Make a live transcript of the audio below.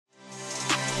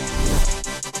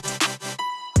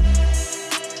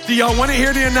Do y'all want to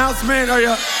hear the announcement? Are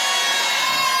y'all?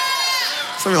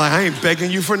 Some of you are like, I ain't begging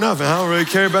you for nothing. I don't really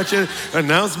care about your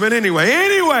announcement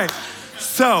anyway.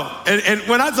 So, and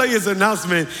when I tell you it's an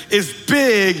announcement, it's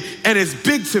big, and it's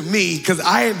big to me because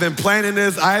I ain't been planning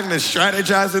this. I haven't been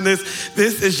strategizing this.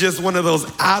 This is just one of those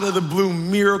out of the blue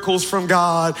miracles from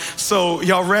God. So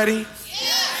y'all ready?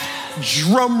 Yeah.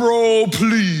 Drum roll,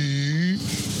 please.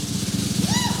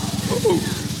 Ooh,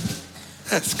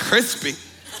 that's crispy.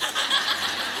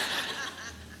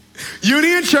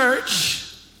 Union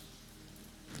Church,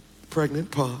 pregnant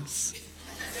pause,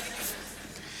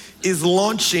 is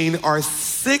launching our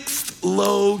 6th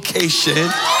location.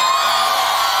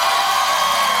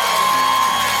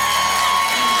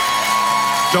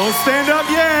 Don't stand up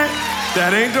yet.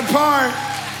 That ain't the part.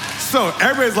 So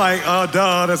everybody's like, oh,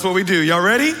 duh, that's what we do. Y'all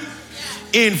ready?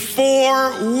 In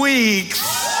 4 weeks,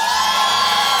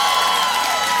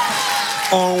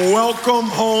 on Welcome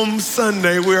Home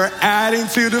Sunday, we're adding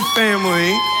to the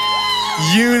family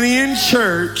Union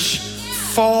Church,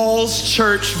 Falls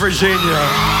Church, Virginia.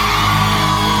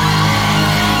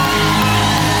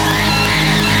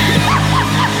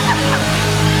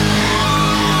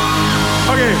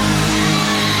 Okay,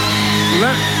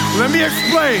 let me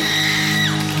explain.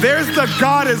 There's the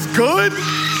God is good,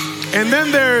 and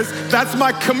then there's that's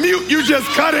my commute. You just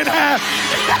cut it in half.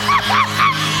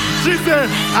 She said,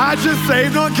 I just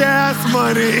saved on gas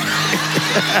money.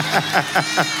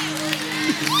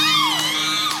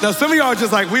 Now, some of y'all are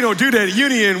just like, we don't do that at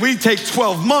Union. We take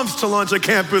 12 months to launch a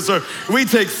campus, or we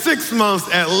take 6 months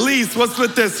at least. What's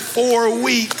with this 4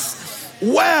 weeks?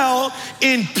 Well,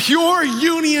 in pure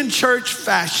Union Church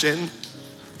fashion,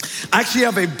 I actually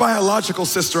have a biological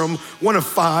sister. I'm one of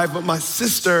 5, but my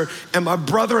sister and my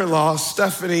brother-in-law,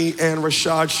 Stephanie and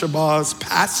Rashad Shabazz,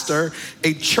 pastor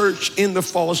a church in the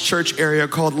Falls Church area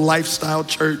called Lifestyle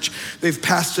Church. They've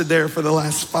pastored there for the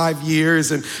last 5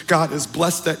 years, and God has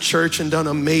blessed that church and done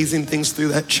amazing things through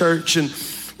that church. And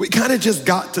we kind of just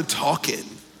got to talking.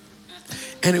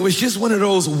 And it was just one of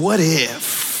those, what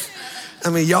if? I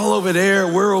mean, y'all over there,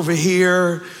 we're over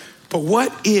here. But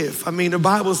what if? I mean, the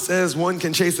Bible says 1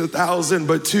 can chase 1,000,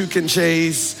 but 2 can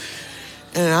chase.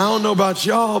 And I don't know about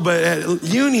y'all, but at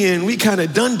Union, we kind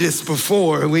of done this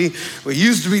before. We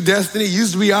used to be Destiny,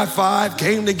 used to be I-5,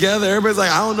 came together. Everybody's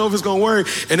like, I don't know if it's gonna work.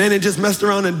 And then it just messed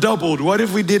around and doubled. What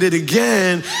if we did it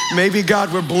again? Maybe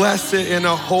God would bless it in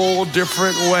a whole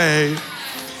different way.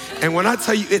 And when I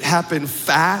tell you it happened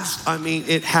fast, I mean,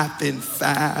 it happened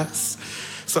fast.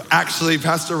 So actually,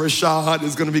 Pastor Rashad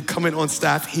is gonna be coming on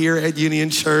staff here at Union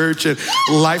Church, and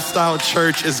Lifestyle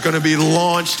Church is gonna be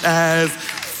launched as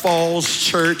Falls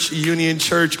Church, Union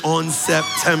Church on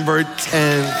September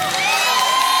 10th.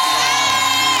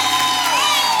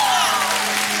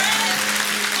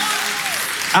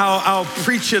 I'll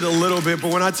preach it a little bit,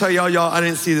 but when I tell y'all, I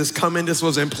didn't see this coming. This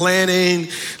wasn't planning.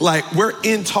 Like, we're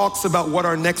in talks about what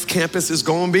our next campus is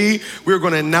going to be. We're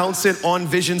going to announce it on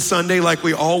Vision Sunday like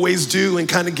we always do and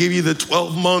kind of give you the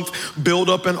 12-month build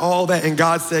up and all that. And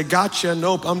God said, gotcha,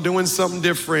 nope, I'm doing something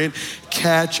different.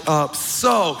 Catch up.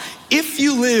 So if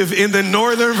you live in the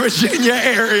Northern Virginia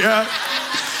area,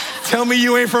 tell me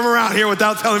you ain't from around here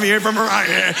without telling me you ain't from around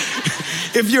here.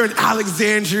 If you're in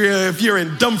Alexandria, if you're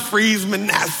in Dumfries,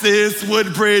 Manassas,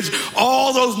 Woodbridge,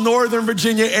 all those Northern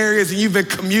Virginia areas, and you've been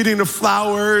commuting to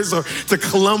Flowers or to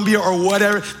Columbia or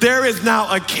whatever, there is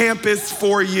now a campus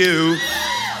for you.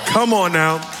 Come on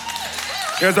now.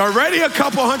 There's already a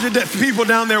couple hundred people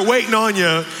down there waiting on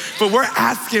you, but we're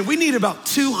asking, we need about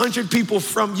 200 people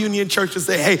from Union Church to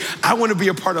say, hey, I want to be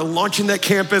a part of launching that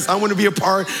campus. I want to be a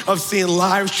part of seeing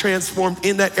lives transformed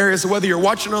in that area. So whether you're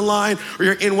watching online or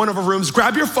you're in one of our rooms,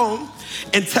 grab your phone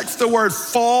and text the word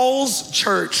Falls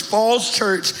Church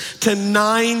to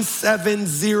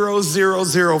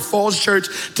 97000, Falls Church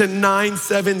to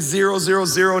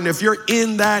 97000. And if you're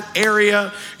in that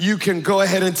area, you can go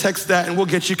ahead and text that and we'll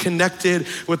get you connected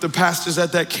with the pastors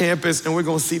at that campus. And we're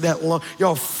gonna see that long,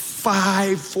 y'all,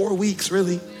 4 weeks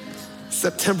really.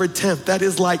 September 10th, that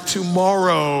is like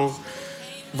tomorrow.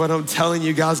 But I'm telling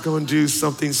you, God's gonna do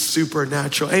something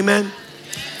supernatural, amen?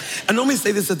 I normally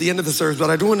say this at the end of the service,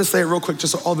 but I do want to say it real quick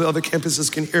just so all the other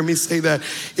campuses can hear me say that.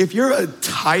 If you're a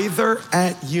tither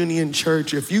at Union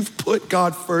Church, if you've put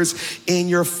God first in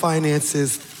your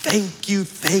finances, thank you,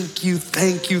 thank you,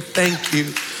 thank you, thank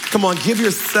you. Come on, give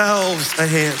yourselves a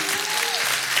hand.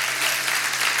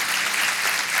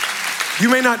 You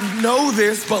may not know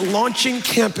this, but launching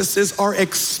campuses are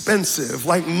expensive,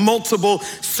 like multiple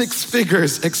 6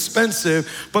 figures expensive.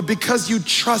 But because you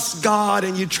trust God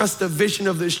and you trust the vision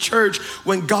of this church,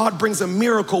 when God brings a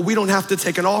miracle, we don't have to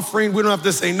take an offering. We don't have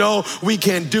to say, no, we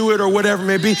can't do it or whatever it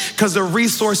may be, because the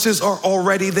resources are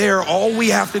already there. All we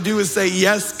have to do is say,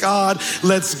 yes, God,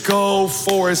 let's go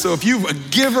for it. So if you're a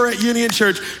giver at Union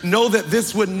Church, know that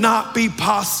this would not be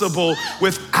possible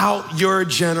without your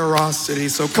generosity.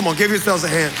 So come on, give yourselves a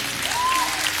hand.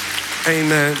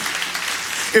 Amen.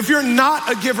 If you're not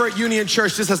a giver at Union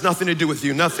Church, this has nothing to do with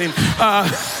you. Nothing.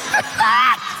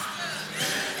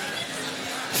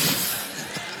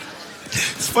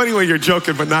 It's funny when you're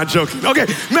joking, but not joking. Okay,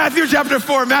 Matthew chapter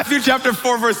 4,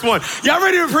 verse 1. Y'all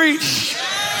ready to preach?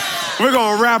 We're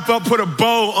going to wrap up, put a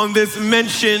bow on this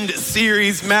mentioned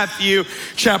series, Matthew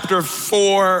chapter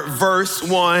 4, verse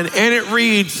 1. And it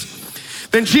reads,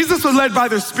 then Jesus was led by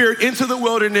the Spirit into the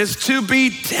wilderness to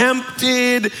be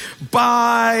tempted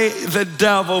by the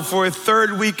devil. For a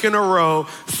 3rd week in a row.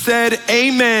 Said,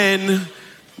 amen,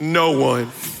 no one.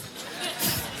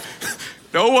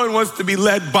 No one wants to be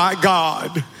led by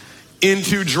God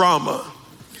into drama.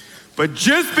 But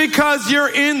just because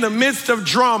you're in the midst of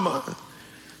drama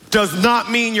does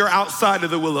not mean you're outside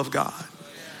of the will of God.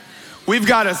 We've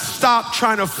got to stop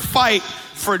trying to fight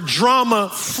for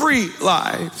drama-free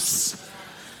lives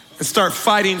and start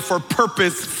fighting for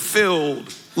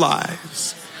purpose-filled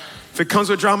lives. If it comes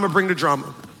with drama, bring the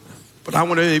drama. But I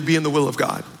want to be in the will of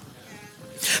God.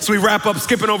 So we wrap up,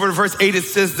 skipping over to verse 8, it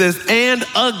says this, and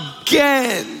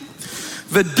again,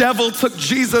 the devil took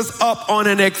Jesus up on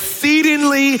an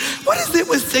exceedingly, what is it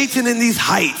with Satan in these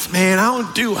heights, man? I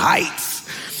don't do heights.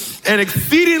 An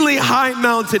exceedingly high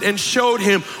mountain, and showed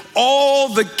him all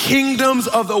the kingdoms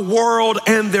of the world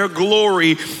and their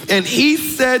glory. And he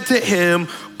said to him,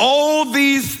 all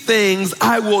these things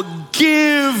I will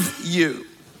give you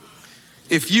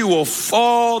if you will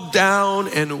fall down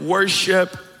and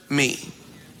worship me.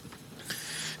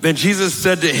 Then Jesus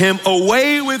said to him,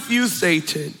 away with you,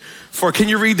 Satan. For, can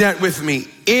you read that with me?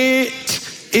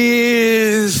 It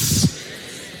is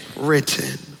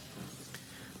written,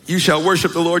 you shall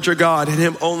worship the Lord your God, and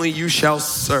him only you shall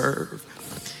serve.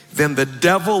 Then the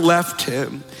devil left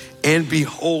him, and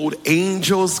behold,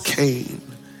 angels came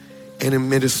and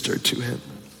ministered to him.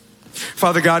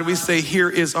 Father God, we say, here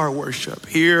is our worship.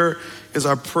 Here is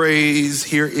our praise.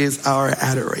 Here is our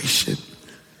adoration.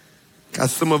 God,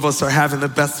 some of us are having the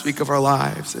best week of our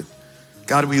lives. And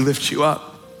God, we lift you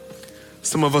up.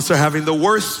 Some of us are having the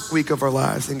worst week of our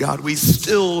lives. And God, we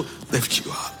still lift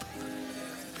you up.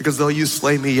 Because though you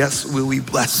slay me, yes, will we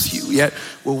bless you. Yet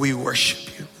will we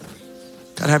worship you.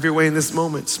 God, have your way in this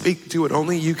moment. Speak, do what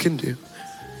only you can do.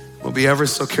 We'll be ever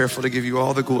so careful to give you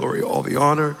all the glory, all the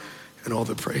honor, and all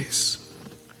the praise.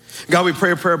 God, we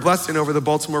pray a prayer blessing over the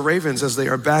Baltimore Ravens as they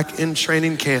are back in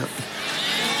training camp.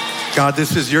 God,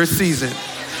 this is your season.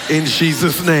 In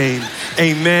Jesus' name,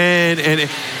 amen. And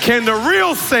can the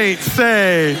real saints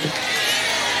say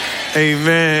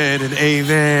amen and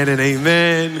amen and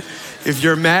amen? If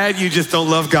you're mad, you just don't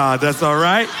love God. That's all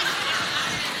right.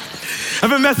 I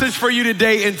have a message for you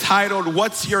today entitled,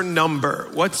 what's your number?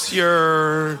 What's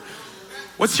your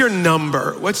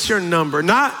number? What's your number?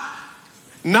 Not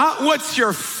what's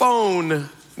your phone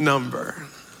number,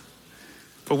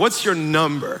 but what's your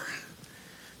number?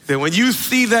 That when you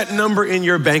see that number in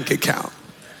your bank account,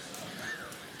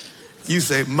 you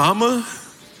say, Mama,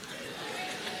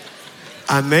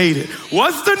 I made it.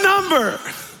 What's the number?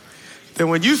 That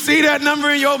when you see that number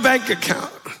in your bank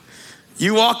account,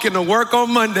 you walk into work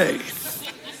on Monday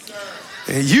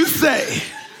and you say,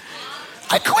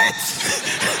 I quit.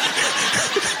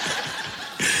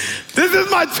 This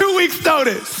is my 2 weeks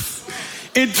notice.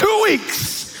 In 2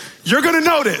 weeks, you're gonna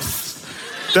notice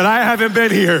that I haven't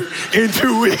been here in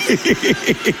 2 weeks.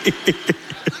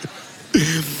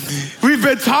 We've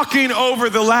been talking over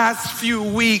the last few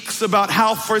weeks about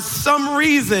how for some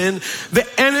reason the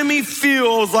enemy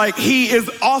feels like he is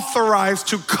authorized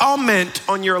to comment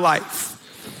on your life.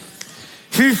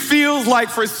 He feels like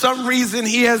for some reason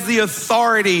he has the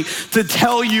authority to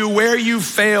tell you where you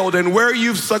failed and where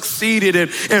you've succeeded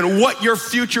and what your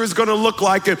future is gonna look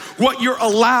like and what you're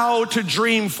allowed to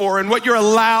dream for and what you're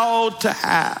allowed to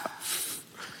have.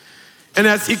 And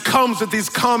as he comes with these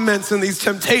comments and these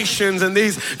temptations and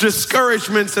these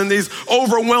discouragements and these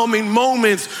overwhelming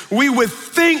moments, we would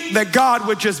think that God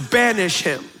would just banish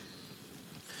him.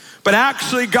 But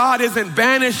actually, God isn't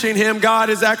banishing him. God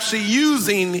is actually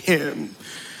using him.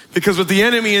 Because what the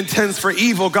enemy intends for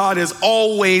evil, God is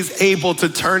always able to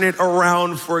turn it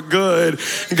around for good.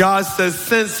 God says,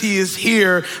 since he is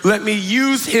here, let me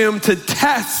use him to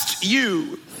test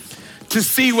you, to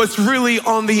see what's really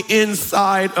on the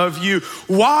inside of you.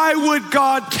 Why would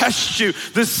God test you?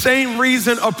 The same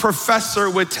reason a professor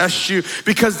would test you,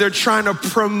 because they're trying to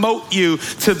promote you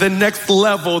to the next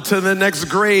level, to the next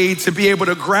grade, to be able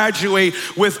to graduate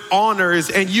with honors.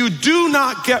 And you do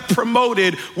not get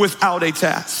promoted without a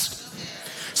test.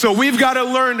 So we've got to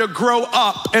learn to grow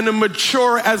up and to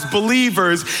mature as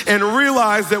believers and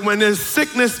realize that when there's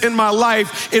sickness in my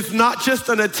life, it's not just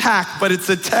an attack, but it's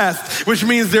a test, which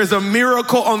means there's a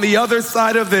miracle on the other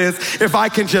side of this if I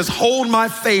can just hold my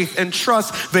faith and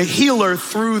trust the healer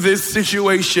through this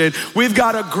situation. We've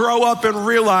got to grow up and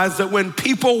realize that when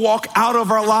people walk out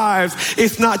of our lives,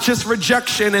 it's not just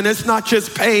rejection and it's not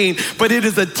just pain, but it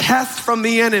is a test from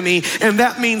the enemy. And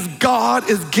that means God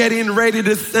is getting ready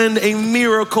to send a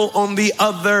miracle on the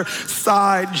other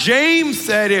side. James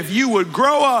said, if you would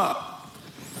grow up,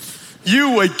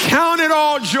 you would count it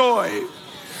all joy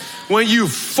when you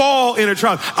fall in a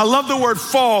trial. I love the word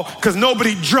fall because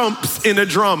nobody jumps in a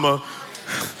drama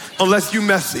unless you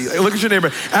messy. Like, look at your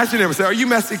neighbor. Ask your neighbor, say, are you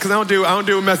messy? Because I don't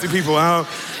deal with messy people.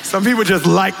 Some people just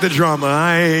like the drama.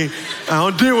 I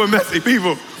don't deal with messy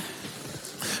people.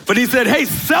 But he said, hey,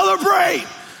 celebrate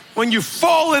when you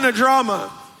fall in a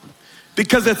drama,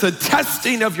 because it's a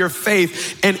testing of your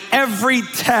faith, and every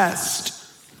test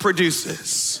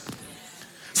produces.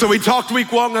 So we talked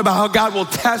week one about how God will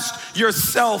test your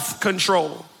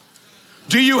self-control.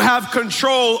 Do you have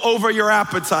control over your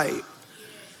appetite?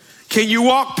 Can you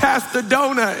walk past the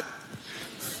donut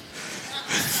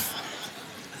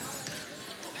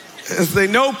and say,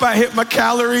 nope, I hit my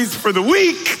calories for the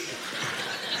week.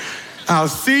 I'll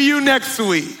see you next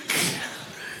week.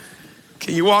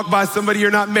 Can you walk by somebody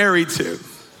you're not married to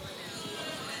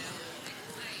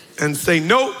and say,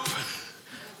 nope,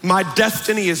 my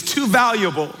destiny is too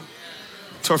valuable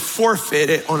to forfeit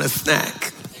it on a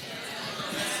snack?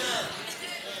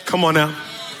 Come on now.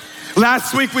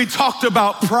 Last week we talked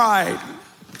about pride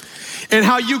and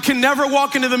how you can never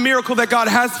walk into the miracle that God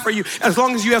has for you as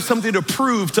long as you have something to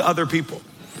prove to other people.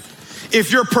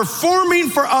 If you're performing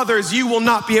for others, you will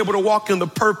not be able to walk in the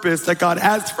purpose that God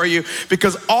has for you,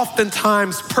 because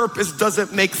oftentimes purpose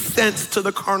doesn't make sense to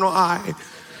the carnal eye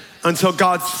until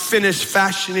God's finished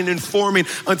fashioning and forming,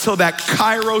 until that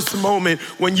kairos moment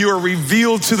when you are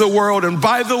revealed to the world. And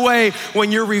by the way,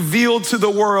 when you're revealed to the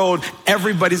world,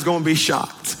 everybody's going to be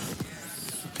shocked.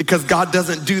 Because God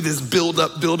doesn't do this build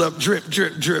up, drip,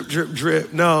 drip, drip, drip,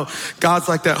 drip. No, God's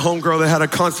like that homegirl that had a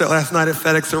concert last night at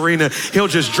FedEx Arena. He'll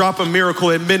just drop a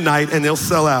miracle at midnight and they'll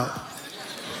sell out.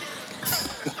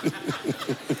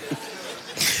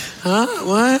 Huh?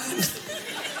 What?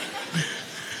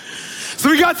 So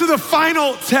we got to the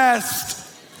final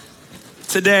test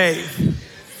today.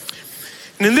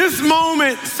 And in this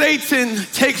moment, Satan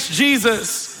takes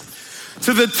Jesus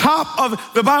to the top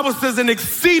of, the Bible says, an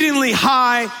exceedingly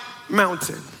high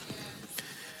mountain.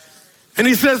 And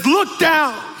he says, look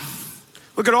down.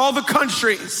 Look at all the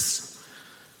countries.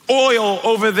 Oil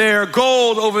over there,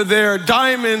 gold over there,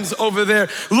 diamonds over there.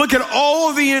 Look at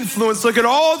all the influence. Look at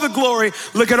all the glory.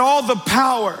 Look at all the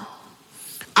power.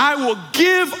 I will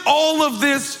give all of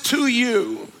this to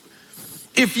you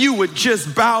if you would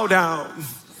just bow down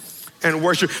and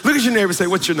worship. Look at your neighbor and say,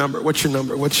 what's your number? What's your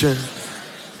number? What's your number?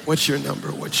 What's your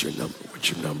number? What's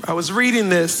your number? I was reading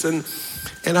this and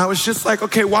I was just like,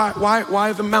 okay,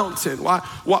 why the mountain?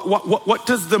 What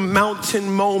does the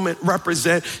mountain moment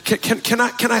represent? Can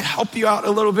I help you out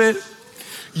a little bit?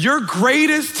 Your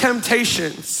greatest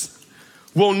temptations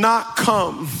will not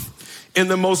come in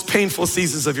the most painful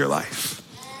seasons of your life.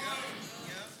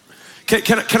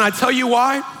 Can I tell you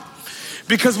why?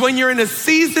 Because when you're in a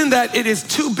season that it is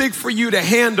too big for you to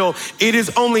handle, it is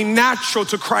only natural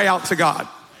to cry out to God.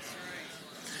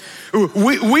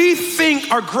 We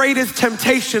think our greatest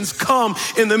temptations come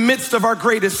in the midst of our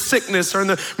greatest sickness, or in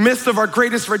the midst of our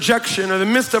greatest rejection, or the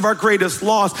midst of our greatest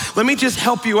loss. Let me just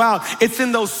help you out. It's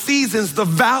in those seasons, the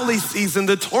valley season,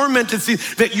 the tormented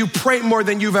season, that you pray more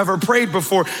than you've ever prayed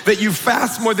before, that you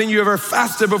fast more than you ever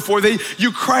fasted before, that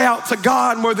you cry out to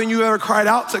God more than you ever cried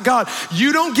out to God.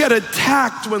 You don't get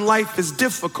attacked when life is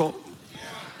difficult.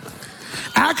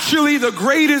 Actually, the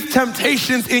greatest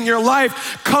temptations in your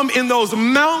life come in those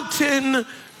mountaintop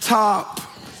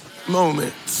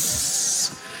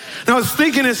moments. And I was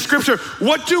thinking in scripture,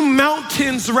 what do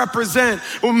mountains represent?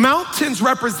 Well, mountains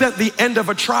represent the end of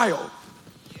a trial.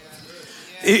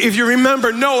 If you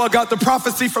remember, Noah got the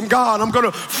prophecy from God. I'm going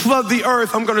to flood the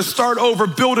earth. I'm going to start over,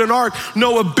 build an ark.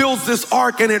 Noah builds this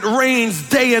ark and it rains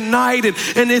day and night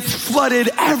and it's flooded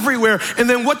everywhere. And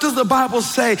then what does the Bible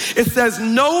say? It says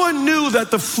Noah knew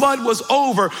that the flood was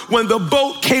over when the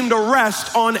boat came to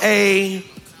rest on it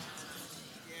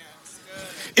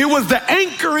was the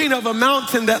anchoring of a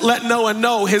mountain that let Noah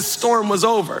know his storm was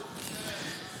over.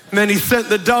 And then he sent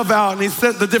the dove out and he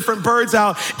sent the different birds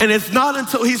out. And it's not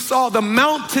until he saw the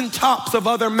mountaintops of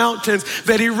other mountains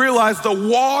that he realized the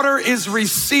water is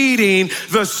receding,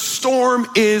 the storm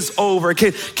is over.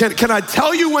 Can I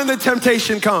tell you when the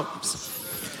temptation comes?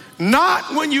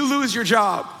 Not when you lose your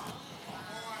job,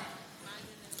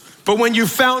 but when you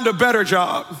found a better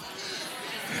job.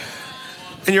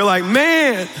 And you're like,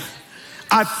 man,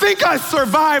 I think I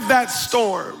survived that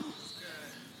storm.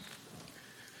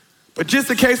 But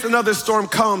just in case another storm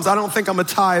comes, I don't think I'm a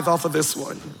tithe off of this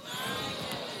one.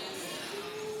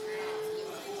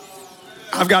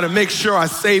 I've got to make sure I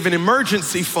save an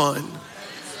emergency fund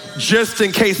just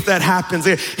in case that happens.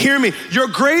 Hear me, your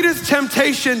greatest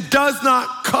temptation does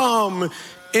not come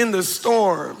in the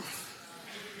storm.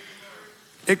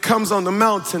 It comes on the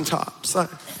mountaintops.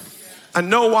 I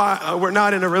know why we're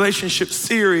not in a relationship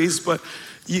series, but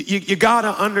you gotta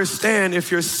understand,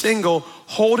 if you're single,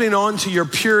 holding on to your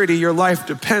purity, your life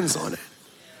depends on it.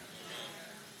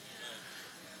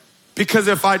 Because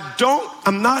if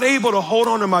I'm not able to hold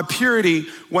on to my purity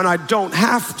when I don't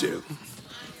have to.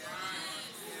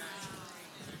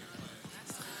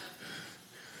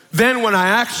 Then when I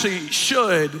actually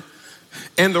should,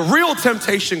 and the real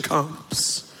temptation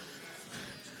comes,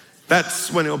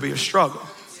 that's when it'll be a struggle.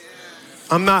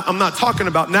 I'm not talking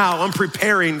about now, I'm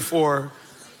preparing for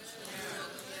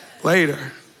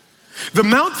later. The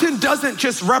mountain doesn't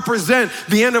just represent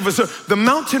the end of a story. The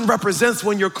mountain represents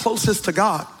when you're closest to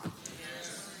God.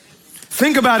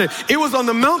 Think about it. It was on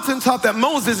the mountaintop that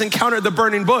Moses encountered the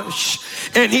burning bush.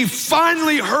 And he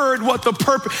finally heard what the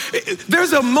purpose.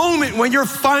 There's a moment when you're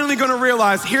finally going to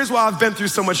realize, here's why I've been through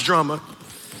so much drama.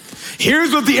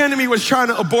 Here's what the enemy was trying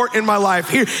to abort in my life.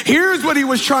 Here's what he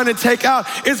was trying to take out.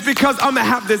 It's because I'm gonna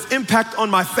have this impact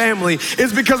on my family.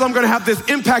 It's because I'm gonna have this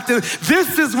impact.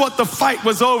 This is what the fight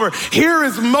was over. Here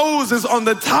is Moses on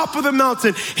the top of the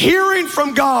mountain, hearing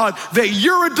from God that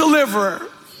you're a deliverer.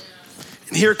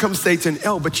 And here comes Satan.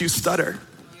 Oh, but you stutter.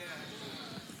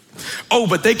 Oh,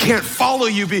 but they can't follow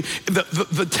you.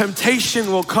 The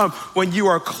temptation will come when you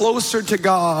are closer to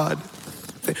God.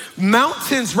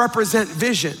 Mountains represent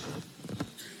vision.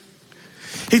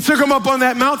 He took him up on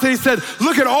that mountain. He said,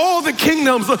 look at all the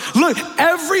kingdoms. Look,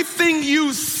 everything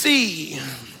you see,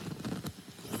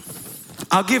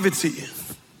 I'll give it to you.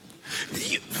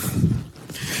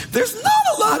 There's not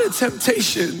a lot of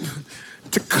temptation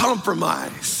to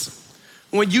compromise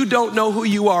when you don't know who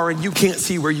you are and you can't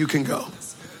see where you can go.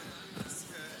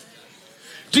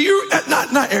 Do you,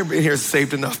 not everybody here is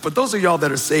saved enough, but those of y'all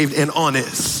that are saved and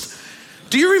honest,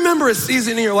 do you remember a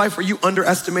season in your life where you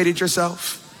underestimated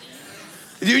yourself?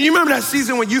 Do you remember that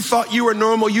season when you thought you were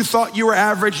normal, you thought you were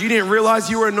average, you didn't realize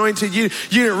you were anointed, you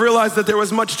didn't realize that there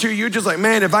was much to you? You're just like,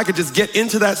 man, if I could just get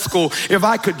into that school, if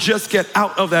I could just get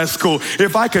out of that school,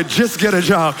 if I could just get a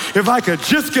job, if I could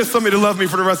just get somebody to love me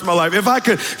for the rest of my life, if I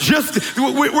could just,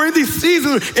 we're in these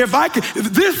seasons, if I could,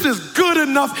 this is good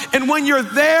enough. And when you're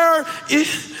there,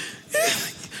 it's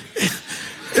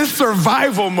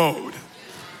survival mode.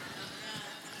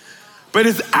 But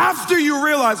it's after you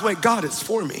realize, wait, God is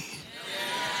for me.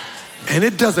 And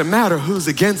it doesn't matter who's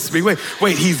against me. Wait,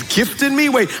 he's gifted me.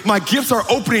 Wait, my gifts are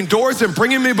opening doors and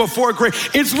bringing me before great.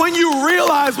 It's when you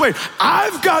realize, wait,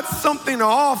 I've got something to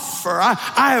offer. I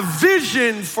have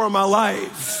vision for my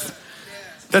life.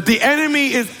 That the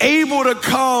enemy is able to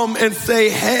come and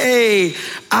say, hey,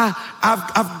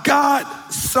 I've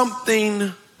got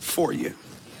something for you.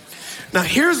 Now,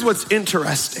 here's what's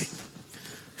interesting.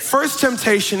 First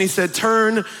temptation, he said,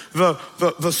 turn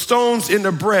the stones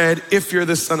into bread if you're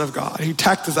the Son of God. He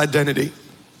attacked his identity.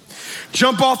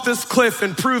 Jump off this cliff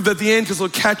and prove that the angels will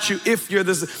catch you if you're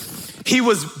this. He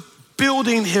was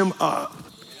building him up.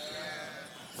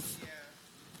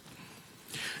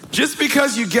 Just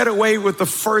because you get away with the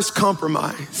first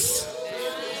compromise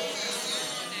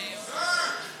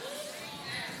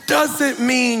doesn't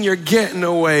mean you're getting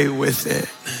away with it.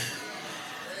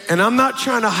 And I'm not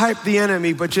trying to hype the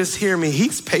enemy, but just hear me.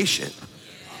 He's patient.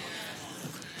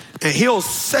 And he'll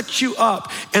set you up.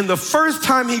 And the first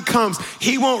time he comes,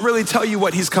 he won't really tell you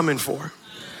what he's coming for.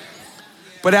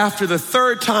 But after the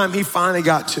third time, he finally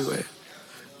got to it.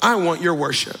 I want your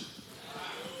worship.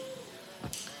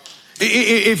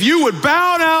 If you would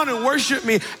bow down and worship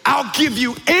me, I'll give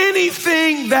you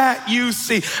anything that you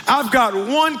see. I've got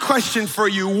one question for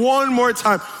you one more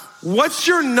time. What's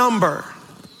your number?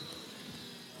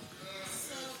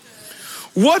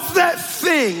 What's that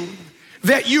thing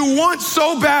that you want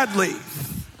so badly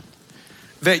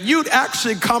that you'd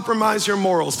actually compromise your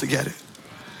morals to get it?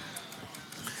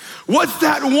 What's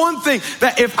that one thing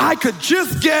that if I could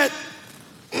just get,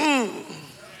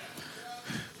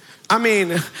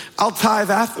 I'll tithe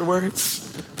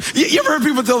afterwards. You ever heard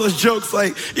people tell those jokes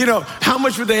like, how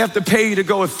much would they have to pay you to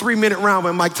go a 3-minute round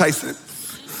with Mike Tyson?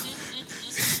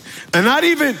 And not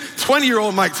even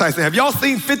 20-year-old Mike Tyson. Have y'all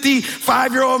seen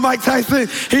 55-year-old Mike Tyson?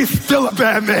 He's still a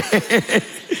bad man.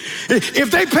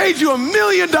 If they paid you $1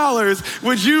 million,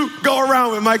 would you go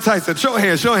around with Mike Tyson? Show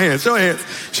hands, show hands, show hands,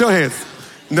 show hands.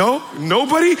 No?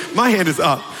 Nobody? My hand is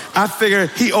up. I figure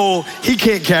he old, he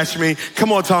can't catch me.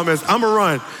 Come on, Thomas, I'ma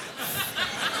run.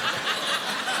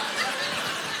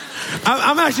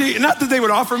 I'm actually, not that they would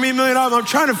offer me $1 million, I'm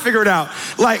trying to figure it out.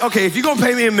 Like, okay, if you're gonna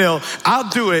pay me $1 million, I'll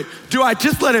do it. Do I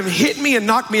just let him hit me and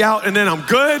knock me out and then I'm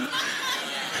good?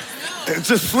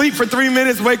 Just sleep for 3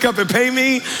 minutes, wake up and pay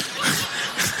me?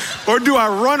 Or do I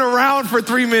run around for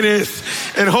 3 minutes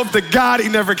and hope to God he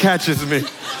never catches me?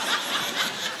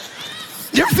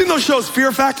 You ever seen those shows,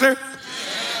 Fear Factor?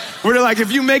 Where they're like,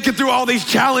 if you make it through all these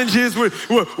challenges, we'll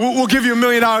give you $1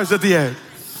 million at the end.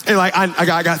 And like,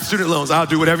 I got student loans. I'll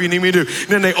do whatever you need me to do. And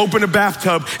then they open the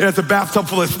bathtub, and it's a bathtub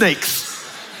full of snakes.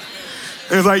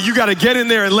 And it's like, you got to get in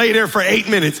there and lay there for 8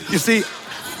 minutes. You see?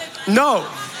 No.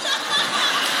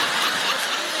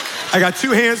 I got 2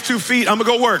 hands, 2 feet. I'm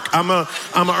going to go work. I'm going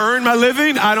to earn my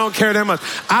living. I don't care that much.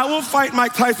 I will fight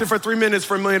Mike Tyson for 3 minutes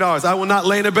for $1 million. I will not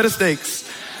lay in a bed of snakes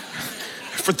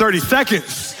for 30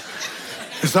 seconds.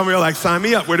 And some of you are like, sign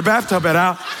me up. Where the bathtub at,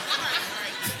 Al?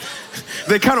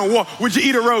 They kind of walk. Would you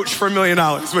eat a roach for $1 million?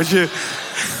 Would you?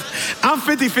 I'm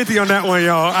 50-50 on that one,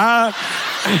 y'all.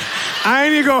 I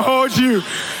ain't even gonna hold you.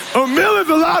 $1 million is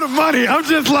a lot of money. I'm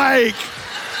just like,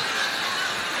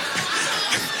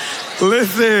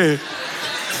 listen.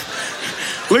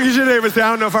 Look at your neighbor and say,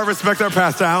 I don't know if I respect our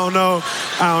pastor. I don't know.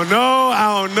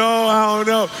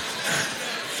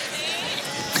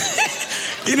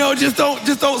 Just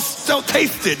don't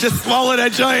taste it. Just swallow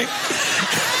that joint.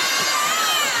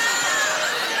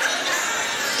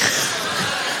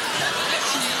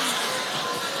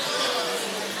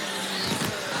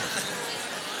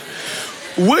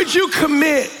 Would you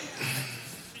commit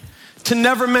to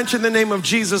never mention the name of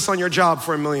Jesus on your job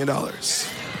for $1 million?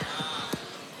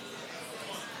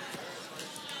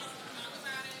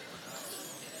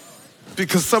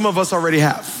 Because some of us already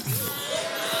have.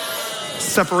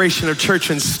 Separation of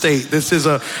church and state. This is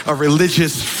a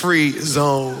religious-free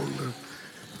zone.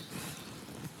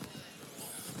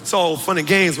 It's all fun and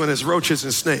games when it's roaches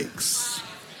and snakes.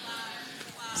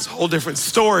 It's a whole different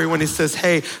story when he says,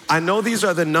 hey, I know these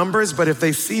are the numbers, but if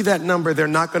they see that number, they're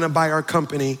not gonna buy our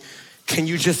company. Can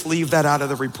you just leave that out of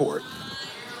the report?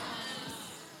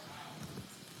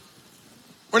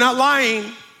 We're not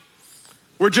lying.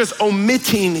 We're just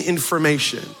omitting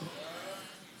information.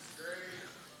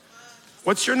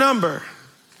 What's your number?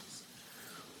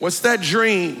 What's that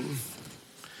dream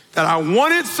that I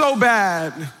wanted so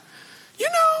bad?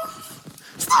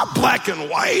 It's not black and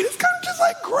white. It's kind of just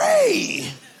like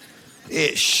gray-ish.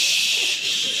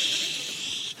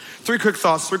 3 quick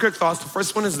thoughts. The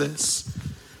first one is this.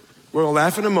 We're gonna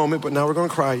laugh in a moment, but now we're gonna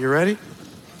cry. You ready?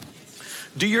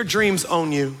 Do your dreams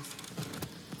own you?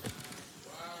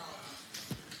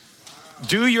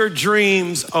 Do your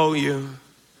dreams own you?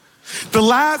 The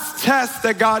last test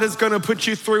that God is gonna put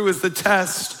you through is the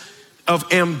test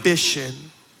of ambition.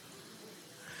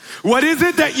 What is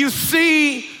it that you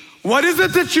see? What is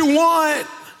it that you want?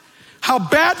 How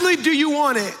badly do you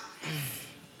want it?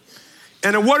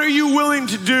 And what are you willing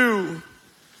to do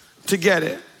to get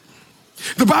it?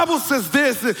 The Bible says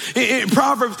this in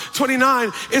Proverbs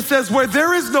 29, it says, where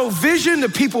there is no vision, the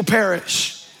people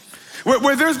perish.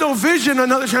 Where there's no vision,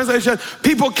 another translation,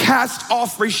 people cast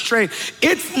off restraint.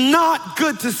 It's not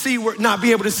good to not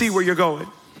be able to see where you're going.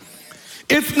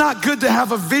 It's not good to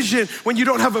have a vision when you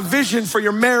don't have a vision for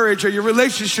your marriage or your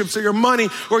relationships or your money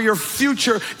or your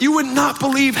future. You would not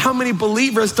believe how many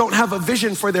believers don't have a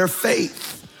vision for their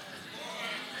faith.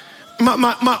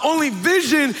 My only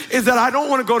vision is that I don't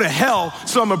want to go to hell,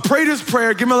 so I'm going to pray this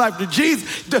prayer, give my life to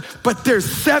Jesus. But there's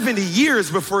 70 years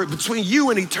between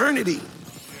you and eternity.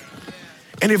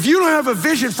 And if you don't have a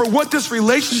vision for what this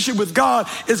relationship with God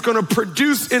is gonna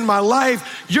produce in my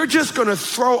life, you're just gonna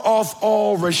throw off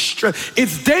all restraint.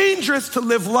 It's dangerous to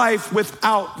live life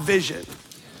without vision.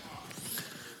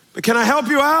 But can I help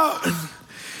you out?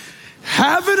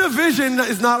 Having a vision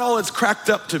is not all it's cracked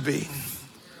up to be.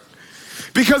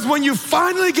 Because when you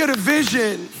finally get a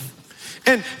vision,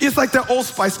 and it's like that Old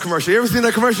Spice commercial. You ever seen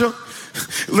that commercial?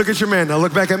 Look at your man, now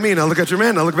look back at me, now look at your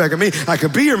man, now look back at me. I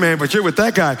could be your man, but you're with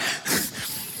that guy.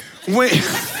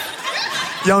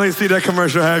 Y'all ain't see that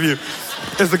commercial, have you?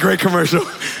 It's a great commercial.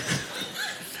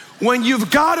 When you've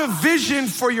got a vision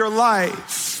for your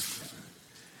life,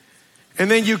 and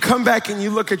then you come back and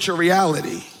you look at your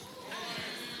reality,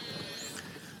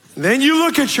 then you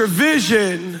look at your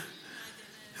vision,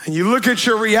 and you look at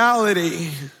your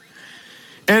reality,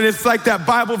 and it's like that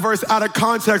Bible verse out of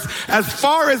context. As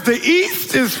far as the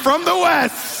east is from the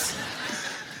west,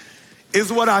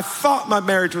 is what I thought my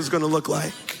marriage was gonna look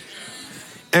like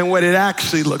and what it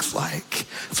actually looks like.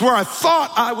 It's where I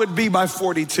thought I would be by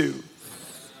 42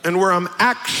 and where I'm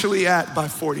actually at by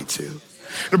 42.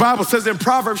 The Bible says in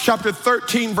Proverbs chapter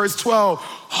 13, verse 12,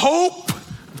 hope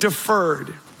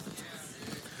deferred,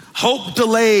 hope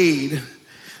delayed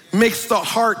makes the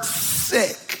heart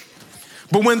sick.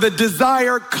 But when the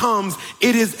desire comes,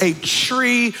 it is a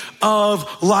tree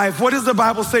of life. What does the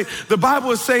Bible say? The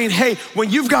Bible is saying, hey, when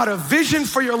you've got a vision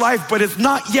for your life, but it's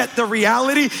not yet the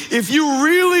reality, if you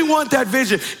really want that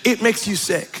vision, it makes you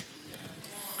sick.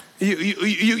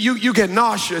 You get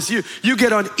nauseous, you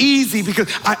get uneasy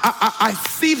because I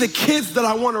see the kids that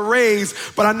I want to raise,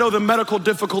 but I know the medical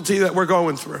difficulty that we're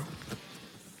going through.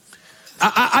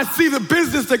 I see the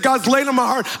business that God's laid on my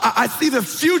heart. I see the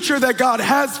future that God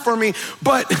has for me,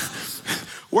 but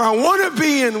where I want to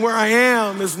be and where I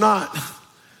am is not.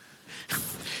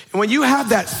 And when you have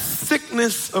that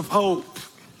sickness of hope,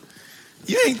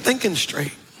 you ain't thinking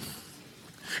straight.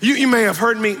 You may have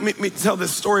heard me tell this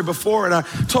story before, and I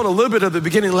told a little bit of the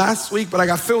beginning last week, but I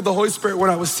got filled with the Holy Spirit when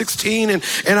I was 16, and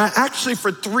I actually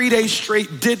for 3 days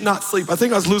straight did not sleep. I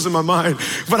think I was losing my mind,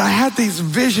 but I had these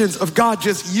visions of God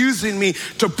just using me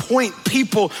to point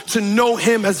people to know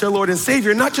him as their Lord and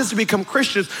Savior, not just to become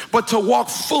Christians, but to walk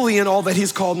fully in all that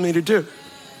he's called me to do.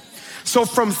 So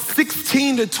from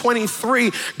 16 to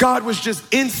 23, God was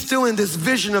just instilling this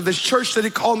vision of this church that he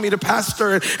called me to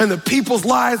pastor and the people's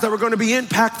lives that were going to be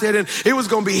impacted. And it was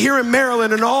going to be here in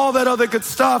Maryland and all that other good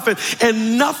stuff.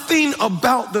 And nothing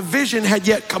about the vision had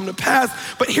yet come to pass.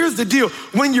 But here's the deal.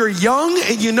 When you're young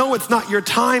and you know it's not your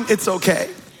time, it's okay.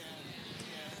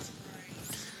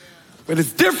 But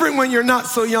it's different when you're not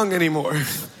so young anymore.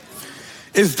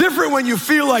 It's different when you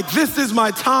feel like this is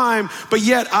my time, but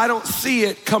yet I don't see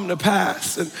it come to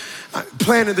pass. And I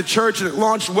planted the church and it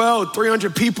launched well,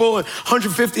 300 people, and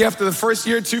 150 after the first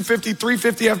year, 250,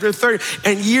 350 after the third.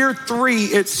 And year 3,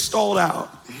 it stalled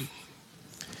out.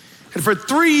 And for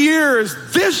 3 years,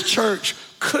 this church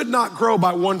could not grow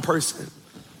by one person.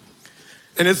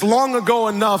 And it's long ago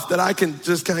enough that I can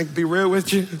just kind of be real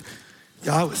with you.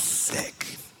 Y'all, I was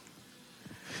sick.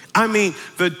 I mean,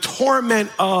 the torment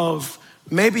of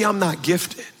maybe I'm not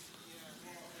gifted.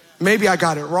 Maybe I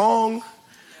got it wrong.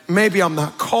 Maybe I'm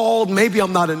not called. Maybe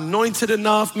I'm not anointed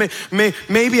enough.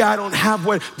 Maybe I don't have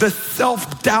what the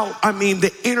self-doubt,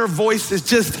 the inner voice is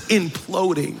just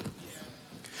imploding.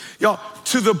 Y'all,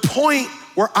 to the point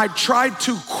where I tried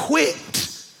to quit.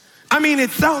 It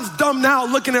sounds dumb now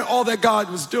looking at all that God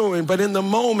was doing, but in the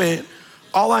moment,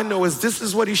 all I know is this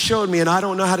is what he showed me and I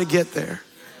don't know how to get there.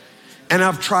 And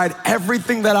I've tried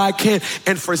everything that I can.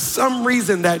 And for some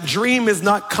reason, that dream is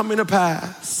not coming to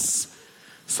pass.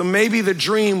 So maybe the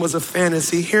dream was a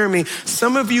fantasy. Hear me.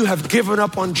 Some of you have given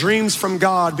up on dreams from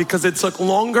God because it took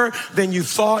longer than you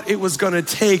thought it was going to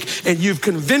take. And you've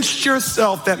convinced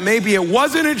yourself that maybe it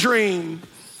wasn't a dream.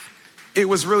 It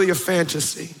was really a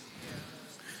fantasy.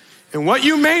 And what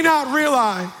you may not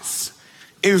realize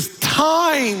is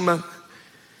time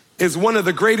is one of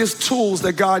the greatest tools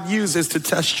that God uses to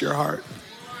test your heart.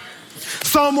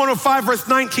 Psalm 105 verse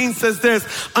 19 says this,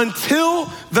 until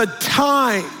the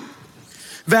time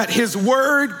that his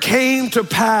word came to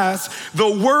pass, the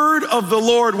word of the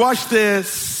Lord, watch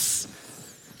this,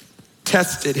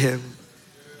 tested him.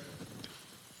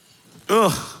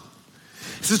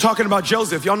 This is talking about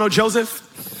Joseph. Y'all know Joseph?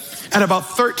 At about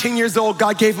 13 years old,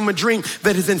 God gave him a dream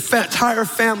that his entire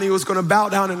family was going to bow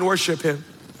down and worship him.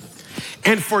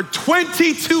 And for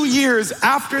 22 years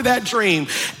after that dream,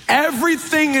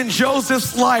 everything in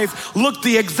Joseph's life looked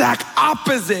the exact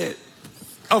opposite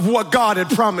of what God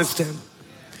had promised him.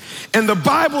 And the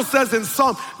Bible says in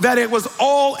Psalm that it was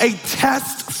all a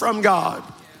test from God.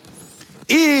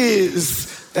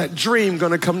 Is that dream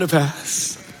gonna come to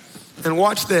pass? And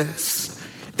watch this.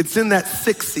 It's in that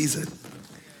 6th season.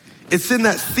 It's in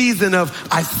that season of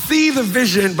I see the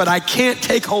vision, but I can't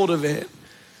take hold of it,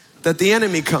 that the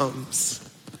enemy comes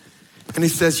and he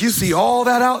says, you see all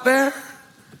that out there?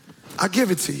 I'll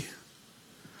give it to you.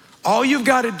 All you've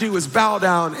got to do is bow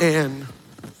down and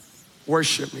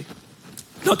worship me.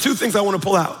 Now, two things I want to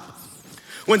pull out.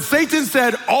 When Satan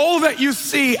said, all that you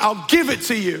see, I'll give it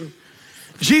to you,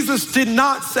 Jesus did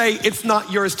not say it's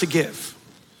not yours to give.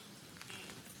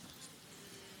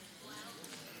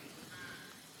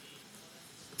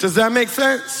 Does that make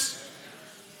sense?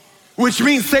 Which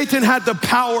means Satan had the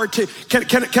power to,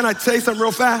 can I say something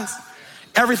real fast?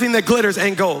 Everything that glitters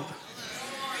ain't gold.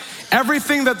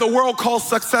 Everything that the world calls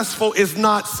successful is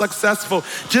not successful.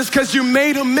 Just because you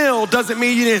made a mill doesn't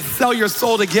mean you didn't sell your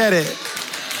soul to get it.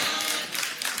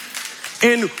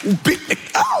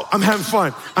 I'm having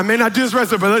fun. I may not do this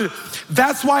rest of it, but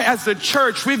that's why as a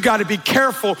church, we've got to be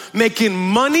careful making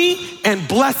money and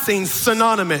blessings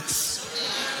synonymous.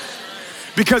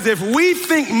 Because if we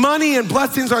think money and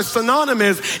blessings are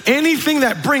synonymous, anything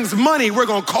that brings money, we're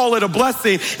going to call it a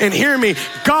blessing. And hear me,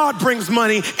 God brings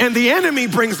money and the enemy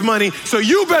brings money, so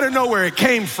you better know where it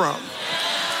came from.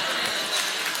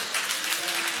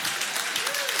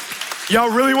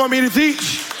 Y'all really want me to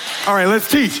teach? All right, let's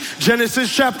teach.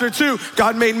 Genesis chapter 2,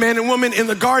 God made man and woman in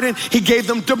the garden. He gave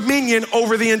them dominion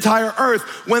over the entire earth.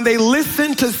 When they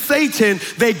listened to Satan,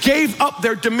 they gave up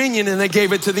their dominion and they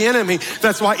gave it to the enemy.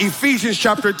 That's why Ephesians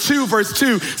chapter 2, verse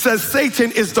 2 says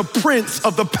Satan is the prince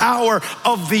of the power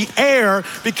of the air,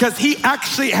 because he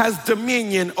actually has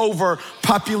dominion over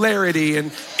popularity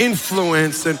and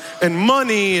influence and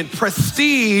money and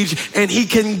prestige, and he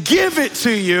can give it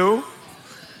to you.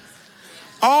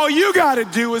 All you got to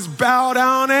do is bow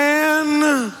down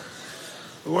and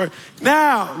worship.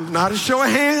 Now, not a show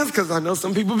of hands, because I know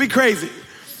some people be crazy.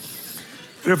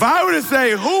 But if I were to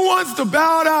say, who wants to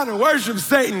bow down and worship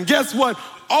Satan? Guess what?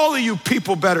 All of you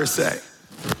people better say,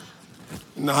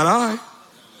 not I.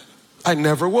 I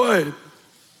never would.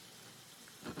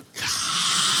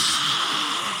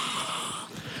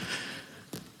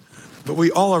 But we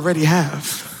all already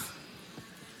have.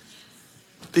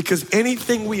 Because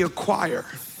anything we acquire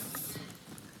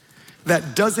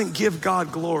that doesn't give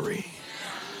God glory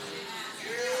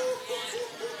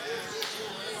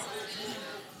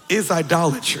is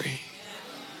idolatry.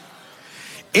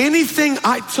 Anything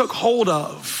I took hold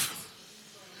of,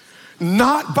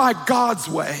 not by God's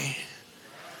way,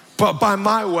 but by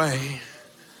my way.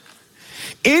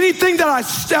 Anything that I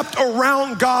stepped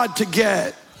around God to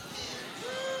get.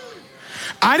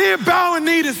 I didn't bow a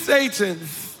knee to Satan.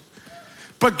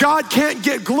 But God can't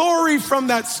get glory from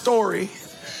that story,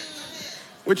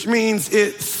 which means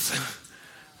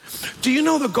do you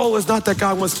know the goal is not that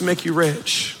God wants to make you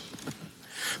rich?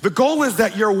 The goal is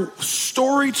that your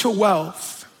story to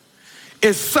wealth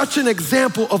is such an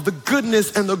example of the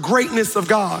goodness and the greatness of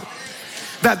God,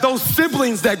 that those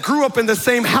siblings that grew up in the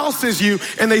same house as you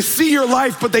and they see your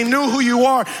life, but they knew who you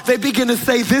are, they begin to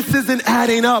say, this isn't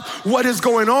adding up. What is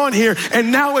going on here?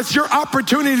 And now it's your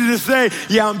opportunity to say,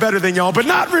 yeah, I'm better than y'all, but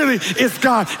not really. It's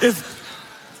God.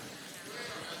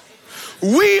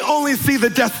 We only see the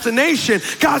destination.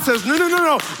 God says,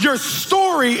 no. Your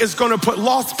story is going to put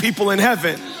lost people in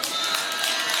heaven.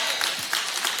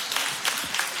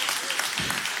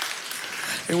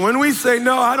 And when we say,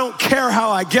 no, I don't care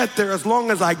how I get there as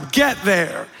long as I get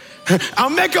there, I'll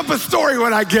make up a story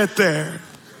when I get there.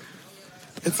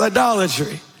 It's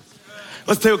idolatry.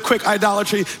 Let's take a quick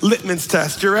idolatry litmus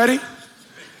test. You ready?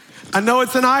 I know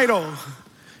it's an idol.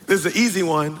 This is an easy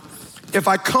one. If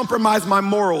I compromise my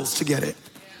morals to get it.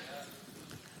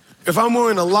 If I'm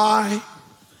willing to lie,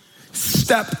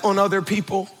 step on other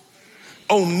people,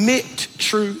 omit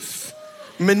truth,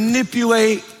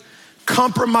 manipulate,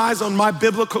 compromise on my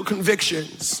biblical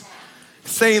convictions,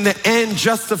 saying the end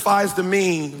justifies the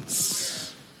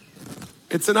means.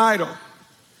 It's an idol.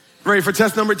 Ready for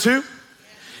test number 2?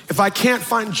 If I can't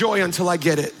find joy until I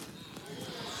get it.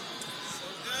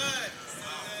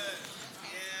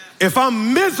 If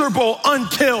I'm miserable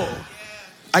until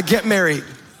I get married.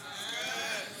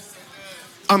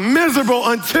 I'm miserable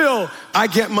until I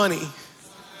get money.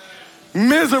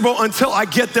 Miserable until I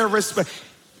get their respect.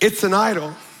 It's an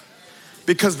idol.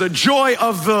 Because the joy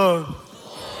of the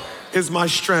is my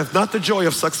strength, not the joy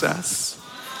of success.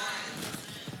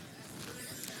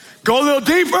 Go a little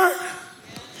deeper.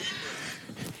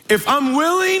 If I'm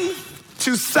willing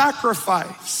to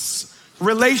sacrifice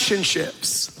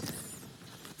relationships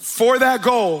for that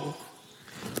goal,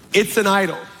 it's an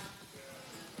idol.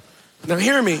 Now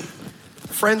hear me.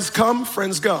 Friends come,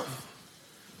 friends go.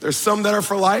 There's some that are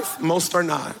for life, most are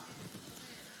not.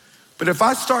 But if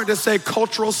I start to say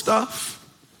cultural stuff,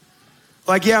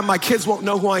 like, yeah, my kids won't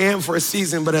know who I am for a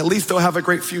season, but at least they'll have a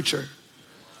great future.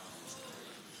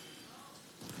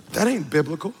 That ain't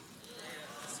biblical.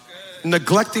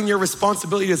 Neglecting your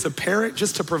responsibility as a parent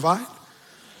just to provide?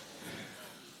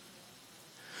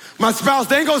 My spouse,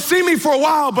 they ain't gonna see me for a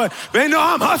while, but they know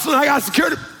I'm hustling, I got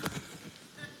security.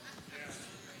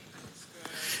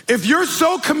 If you're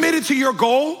so committed to your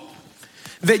goal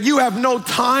that you have no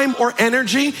time or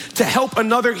energy to help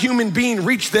another human being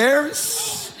reach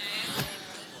theirs,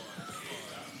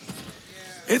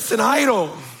 it's an idol.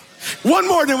 One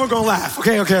more, then we're gonna laugh.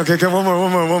 Okay, one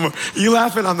more. You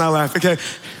laughing? I'm not laughing, okay?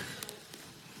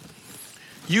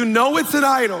 You know it's an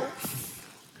idol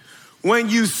when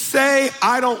you say,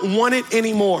 I don't want it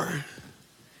anymore,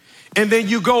 and then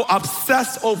you go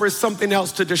obsess over something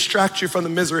else to distract you from the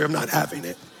misery of not having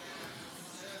it.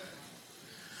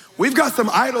 We've got some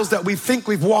idols that we think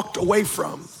we've walked away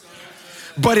from,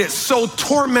 but it so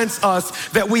torments us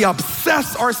that we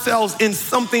obsess ourselves in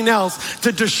something else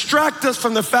to distract us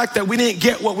from the fact that we didn't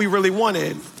get what we really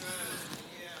wanted.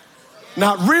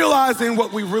 Not realizing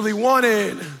what we really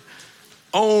wanted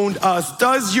owned us.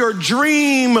 Does your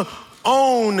dream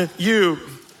own you?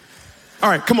 All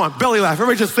right, come on, belly laugh.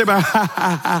 Everybody just say about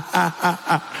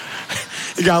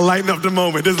You gotta lighten up the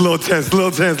moment. This is a little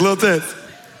tense.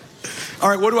 All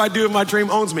right, what do I do if my dream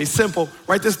owns me? Simple,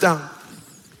 write this down.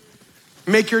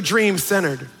 Make your dream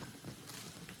centered.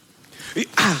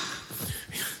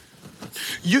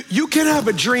 You can have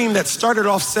a dream that started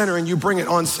off center and you bring it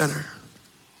on center.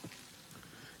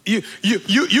 You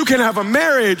can have a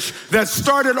marriage that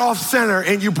started off center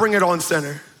and you bring it on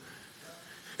center.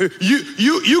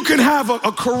 You can have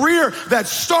a career that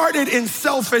started in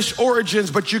selfish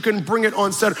origins, but you can bring it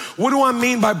on center. What do I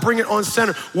mean by bring it on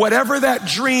center? Whatever that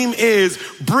dream is,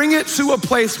 bring it to a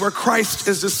place where Christ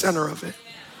is the center of it.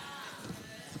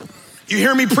 You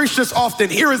hear me preach this often.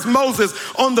 Here is Moses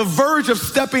on the verge of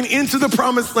stepping into the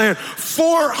promised land.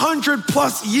 400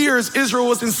 plus years Israel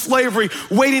was in slavery,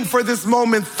 waiting for this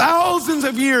moment. Thousands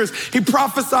of years he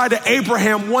prophesied to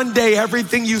Abraham, one day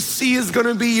everything you see is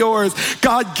gonna be yours.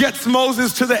 God gets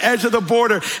Moses to the edge of the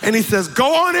border and he says,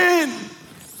 go on in,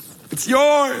 it's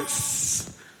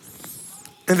yours.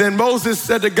 And then Moses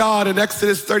said to God in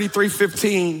Exodus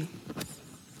 33:15,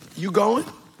 you going?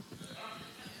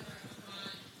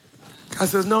 God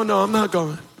says, no, I'm not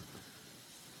going.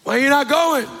 Why are you not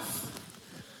going?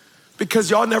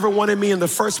 Because y'all never wanted me in the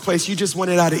first place. You just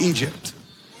wanted out of Egypt.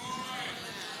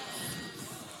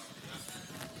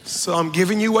 So I'm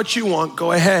giving you what you want.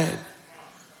 Go ahead.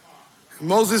 And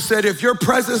Moses said, if your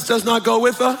presence does not go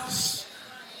with us,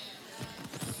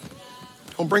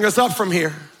 don't bring us up from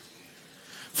here.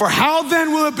 For how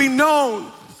then will it be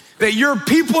known that your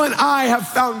people and I have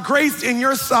found grace in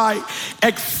your sight,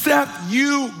 except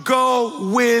you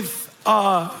go with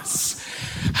us?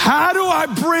 How do I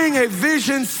bring a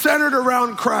vision centered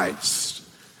around Christ?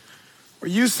 Where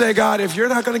you say, God, if you're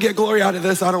not gonna get glory out of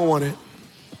this, I don't want it.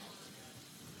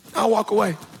 I'll walk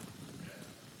away.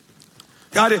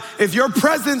 God, if your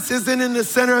presence isn't in the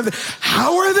center of it,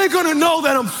 how are they gonna know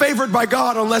that I'm favored by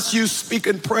God unless you speak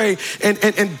and pray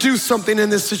and do something in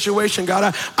this situation?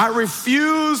 God, I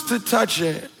refuse to touch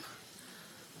it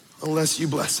unless you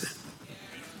bless it.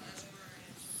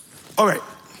 All right,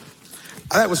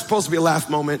 that was supposed to be a laugh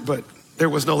moment, but there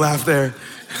was no laugh there.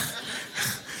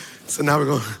 So now we're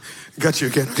gonna gut you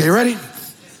again. Okay, ready?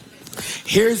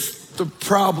 Here's the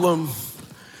problem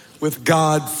with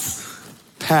God's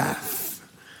path.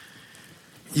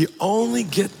 You only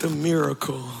get the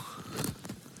miracle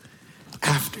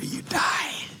after you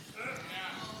die.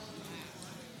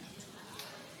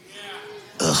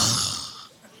 Ugh.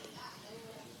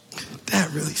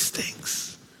 That really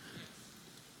stinks.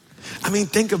 I mean,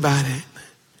 think about it.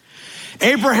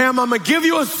 Abraham, I'm gonna give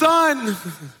you a son.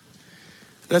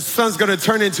 That son's gonna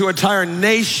turn into an entire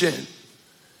nation.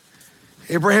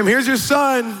 Abraham, here's your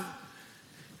son.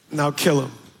 Now kill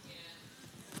him.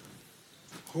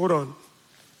 Hold on.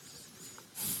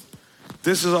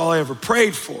 This is all I ever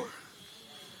prayed for.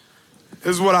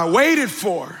 This is what I waited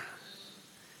for.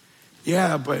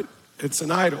 Yeah, but it's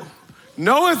an idol.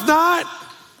 No, it's not.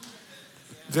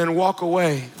 Then walk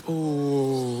away.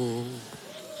 Ooh.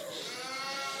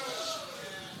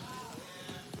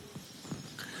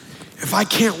 If I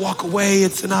can't walk away,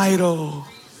 it's an idol.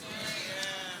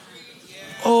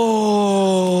 Oh.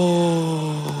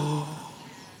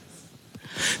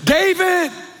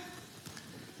 David,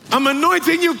 I'm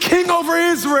anointing you king over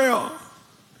Israel.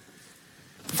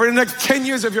 For the next 10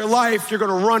 years of your life, you're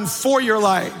gonna run for your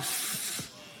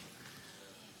life.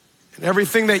 And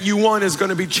everything that you want is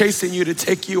gonna be chasing you to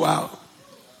take you out.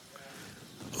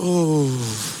 Oh.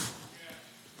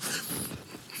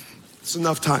 It's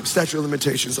enough time, statute of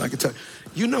limitations, I can tell you.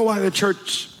 You know why the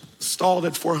church stalled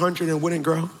at 400 and wouldn't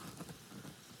grow?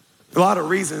 A lot of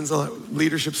reasons, a lot of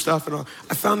leadership stuff and all.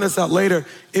 I found this out later.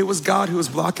 It was God who was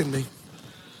blocking me.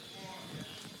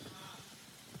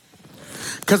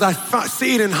 Because I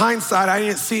see it in hindsight. I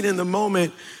didn't see it in the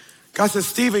moment. God says,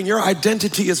 Stephen, your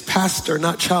identity is pastor,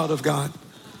 not child of God.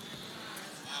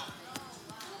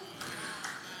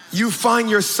 You find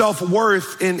your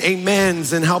self-worth in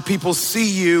amens and how people see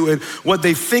you and what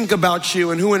they think about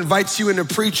you and who invites you in to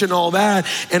preach and all that.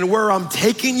 And where I'm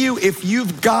taking you, if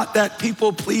you've got that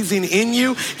people-pleasing in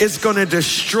you, it's gonna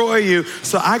destroy you.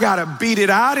 So I gotta beat it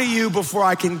out of you before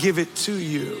I can give it to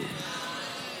you.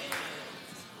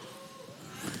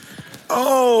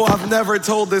 Oh, I've never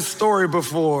told this story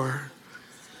before.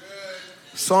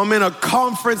 So I'm in a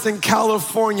conference in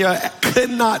California, could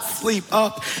not sleep,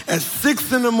 up at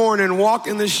 6 a.m,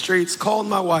 walking the streets, called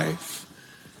my wife.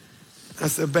 I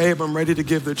said, babe, I'm ready to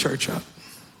give the church up.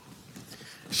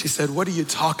 She said, what are you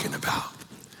talking about?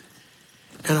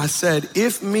 And I said,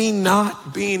 if me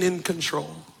not being in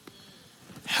control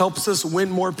helps us win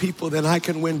more people than I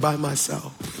can win by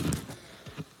myself,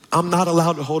 I'm not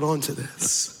allowed to hold on to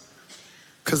this.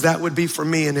 Because that would be for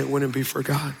me and it wouldn't be for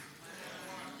God.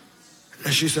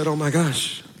 And she said, oh my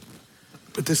gosh,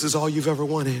 but this is all you've ever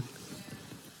wanted.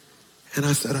 And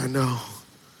I said, I know.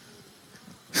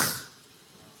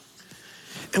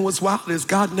 And what's wild is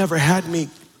God never had me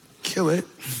kill it,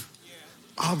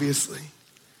 obviously.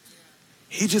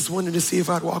 He just wanted to see if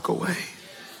I'd walk away.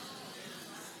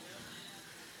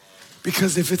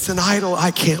 Because if it's an idol,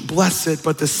 I can't bless it.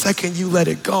 But the second you let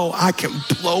it go, I can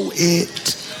blow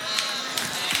it.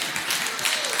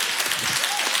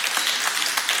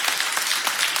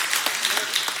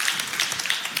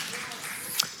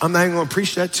 I'm not even gonna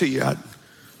preach that to you. I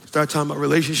start talking about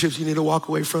relationships you need to walk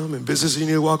away from and business you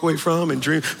need to walk away from and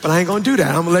dream, but I ain't gonna do that.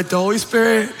 I'm gonna let the Holy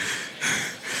Spirit.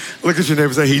 Look at your neighbor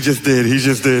and say, he just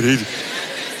did.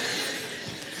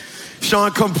 Sean,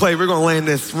 come play. We're gonna land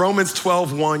this. Romans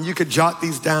 12:1. You could jot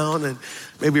these down and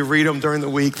maybe read them during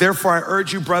the week. Therefore, I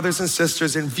urge you, brothers and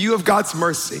sisters, in view of God's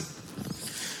mercy.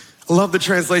 I love the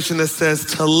translation that says,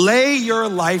 to lay your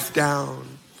life down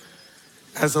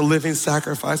as a living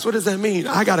sacrifice. What does that mean?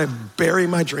 I gotta bury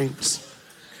my dreams,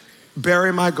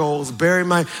 bury my goals,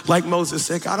 like Moses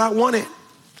said, God, I want it,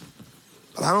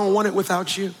 but I don't want it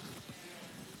without you.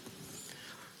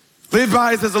 Live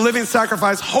by it as a living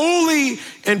sacrifice, holy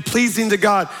and pleasing to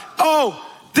God. Oh,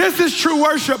 this is true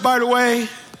worship, by the way.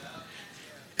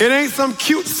 It ain't some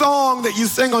cute song that you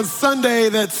sing on Sunday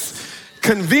that's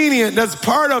convenient. That's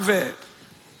part of it.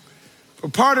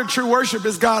 But part of true worship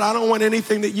is, God, I don't want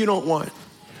anything that you don't want.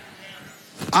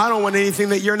 I don't want anything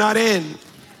that you're not in.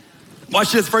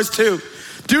 Watch this, verse 2.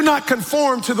 Do not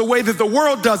conform to the way that the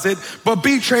world does it, but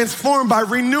be transformed by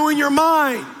renewing your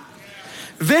mind.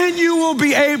 Then you will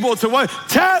be able to what?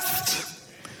 Test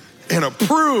and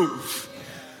approve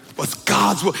what's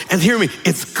God's will. And hear me,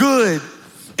 it's good,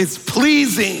 it's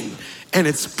pleasing, and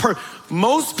it's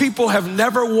most people have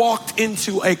never walked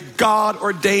into a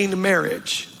God-ordained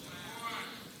marriage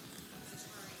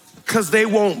because they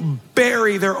won't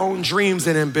bury their own dreams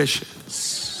and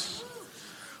ambitions.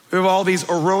 We have all these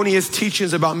erroneous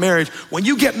teachings about marriage. When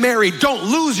you get married, don't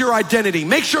lose your identity.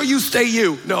 Make sure you stay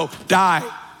you. No, die.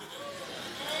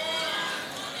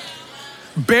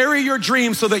 Bury your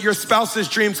dreams so that your spouse's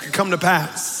dreams can come to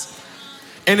pass.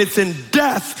 And it's in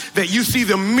death that you see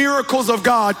the miracles of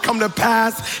God come to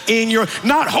pass in your,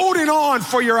 not holding on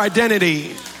for your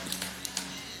identity.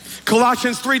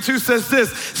 Colossians 3:2 says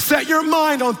this, set your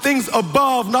mind on things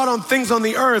above, not on things on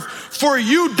the earth, for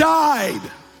you died.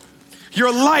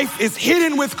 Your life is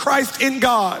hidden with Christ in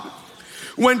God.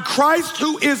 When Christ,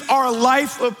 who is our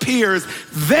life, appears,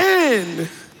 then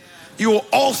you will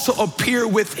also appear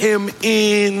with him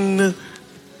in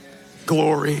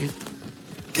glory.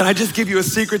 Can I just give you a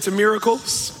secret to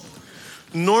miracles?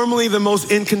 Normally, the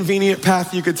most inconvenient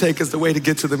path you could take is the way to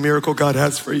get to the miracle God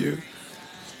has for you.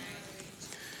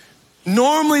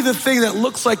 Normally, the thing that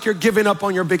looks like you're giving up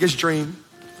on your biggest dream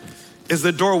is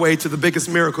the doorway to the biggest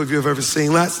miracle you've ever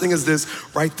seen. Last thing is this,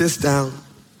 write this down.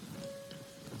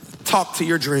 Talk to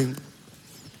your dream.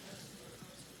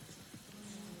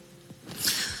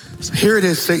 So here it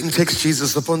is, Satan takes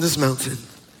Jesus up on this mountain.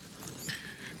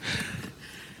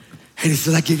 And he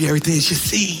says, I give you everything that you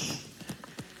see.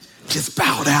 Just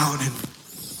bow down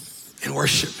and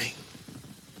worship me.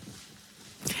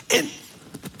 And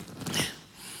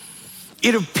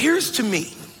it appears to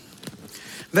me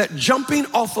that jumping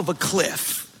off of a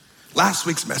cliff, last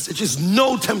week's message, is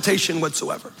no temptation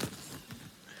whatsoever.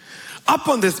 Up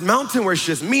on this mountain where it's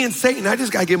just me and Satan, I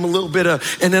just gotta give him a little bit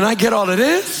of, and then I get all of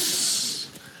this.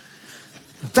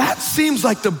 That seems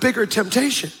like the bigger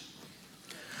temptation.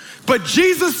 But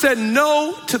Jesus said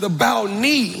no to the bowed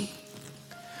knee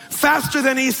faster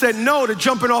than he said no to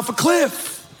jumping off a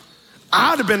cliff.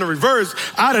 I'd have been the reverse.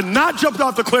 I'd have not jumped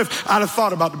off the cliff. I'd have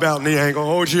thought about the bowed knee. I ain't gonna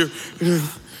hold you.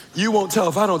 You won't tell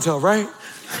if I don't tell, right?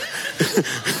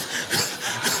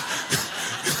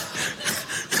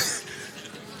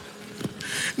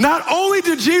 Not only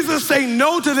did Jesus say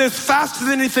no to this faster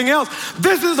than anything else,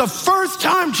 this is the first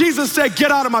time Jesus said,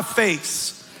 get out of my face.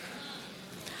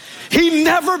 He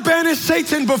never banished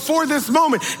Satan before this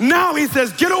moment. Now he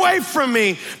says, get away from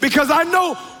me, because I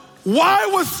know why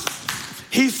was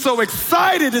he so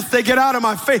excited to say, get out of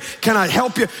my face. Can I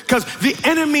help you? Because the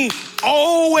enemy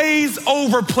always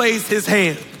overplays his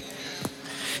hand.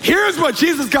 Here's what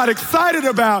Jesus got excited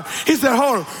about. He said,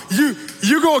 hold on,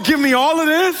 you gonna give me all of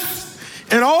this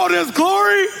and all this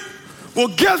glory? Well,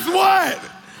 guess what?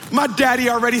 My daddy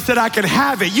already said I could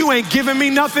have it. You ain't giving me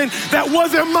nothing that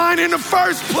wasn't mine in the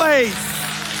first place.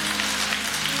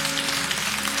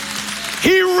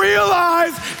 He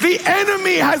realized the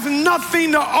enemy has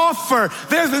nothing to offer.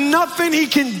 There's nothing he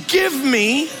can give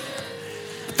me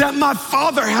that my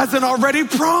Father hasn't already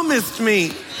promised me.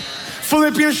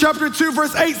 Philippians chapter 2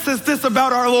 verse 8 says this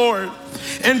about our Lord.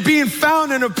 And being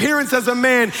found in appearance as a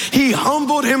man, he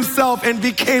humbled himself and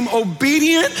became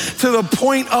obedient to the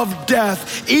point of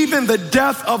death, even the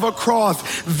death of a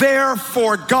cross.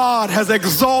 Therefore, God has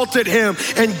exalted him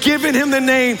and given him the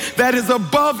name that is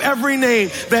above every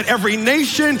name, that every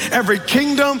nation, every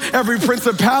kingdom, every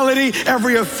principality,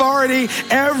 every authority,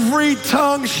 every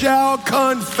tongue shall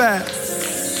confess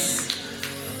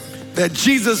that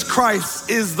Jesus Christ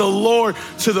is the Lord,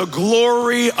 to the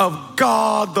glory of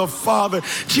God the Father.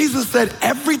 Jesus said,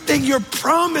 everything you're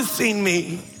promising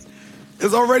me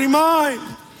is already mine.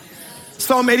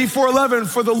 Psalm 84:11,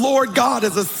 for the Lord God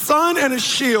is a sun and a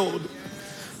shield.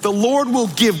 The Lord will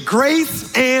give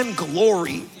grace and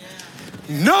glory.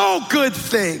 No good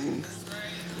thing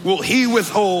will he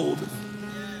withhold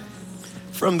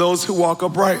from those who walk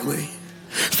uprightly.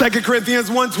 2 Corinthians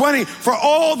 1:20, for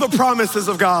all the promises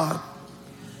of God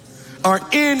are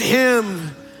in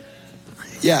him,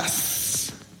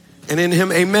 yes, and in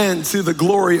him, amen, to the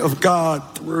glory of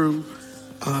God through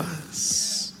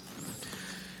us.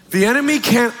 The enemy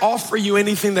can't offer you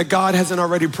anything that God hasn't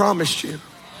already promised you.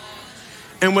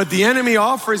 And what the enemy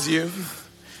offers you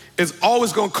is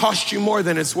always gonna cost you more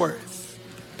than it's worth.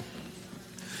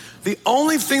 The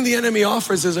only thing the enemy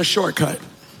offers is a shortcut.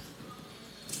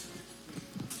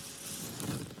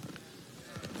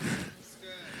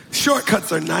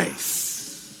 Shortcuts are nice.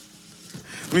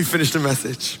 Let me finish the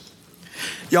message.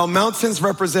 Y'all, mountains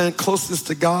represent closeness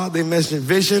to God. They measure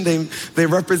vision. They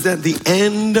represent the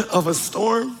end of a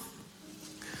storm.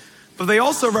 But they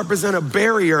also represent a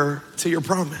barrier to your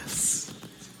promise.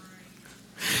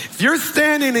 If you're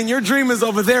standing and your dream is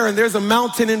over there and there's a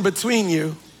mountain in between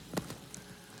you,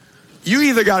 you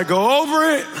either got to go over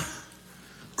it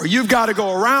or you've got to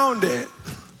go around it.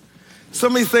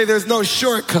 Somebody say there's no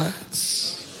shortcuts.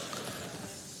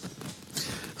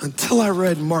 Until I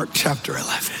read Mark chapter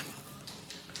 11.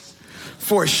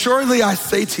 For surely I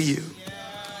say to you,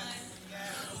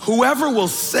 whoever will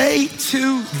say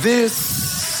to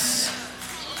this,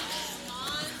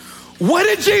 what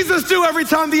did Jesus do every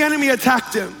time the enemy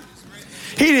attacked him?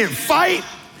 He didn't fight.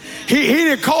 He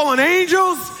didn't call on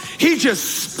angels. He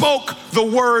just spoke the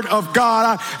word of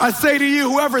God. I say to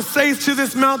you, whoever says to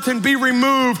this mountain, be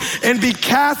removed and be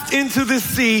cast into the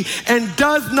sea, and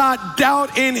does not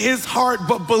doubt in his heart,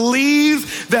 but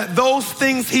believes that those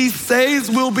things he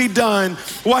says will be done.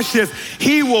 Watch this.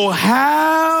 He will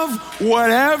have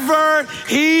whatever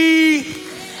he...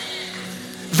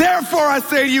 Therefore, I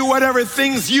say to you, whatever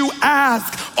things you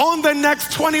ask on the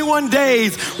next 21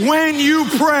 days when you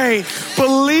pray,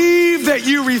 believe that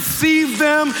you receive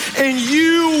them and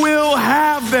you will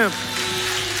have them.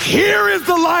 Here is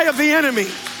the lie of the enemy.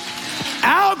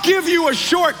 I'll give you a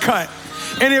shortcut.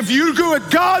 And if you do it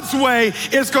God's way,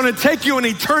 it's going to take you an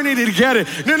eternity to get it.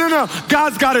 No.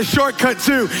 God's got a shortcut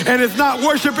too. And it's not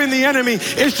worshiping the enemy.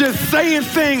 It's just saying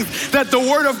things that the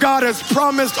word of God has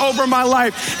promised over my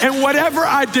life. And whatever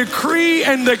I decree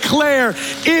and declare,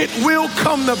 it will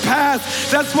come to pass.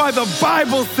 That's why the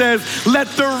Bible says, let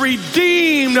the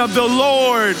redeemed of the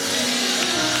Lord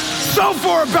So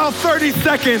for about 30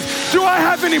 seconds, do I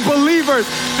have any believers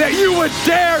that you would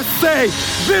dare say,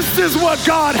 this is what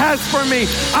God has for me?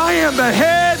 I am the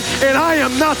head and I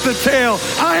am not the tail.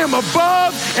 I am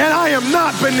above and I am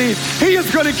not beneath. He is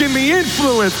going to give me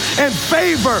influence and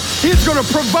favor. He's going to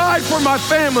provide for my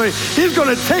family. He's going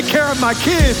to take care of my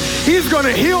kids. He's going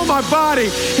to heal my body.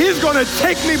 He's going to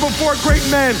take me before great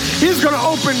men. He's going to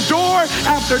open door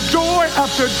after door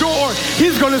after door.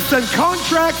 He's going to send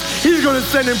contracts. He's going to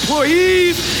send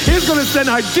employees. He's going to send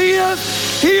ideas.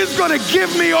 He is going to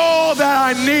give me all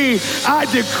that I need. I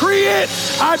decree it,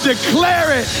 I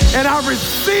declare it, and I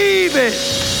receive it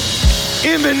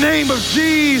in the name of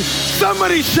Jesus.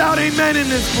 Somebody shout amen in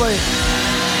this place.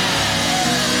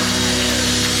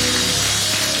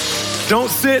 Don't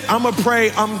sit, I'm going to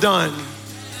pray, I'm done.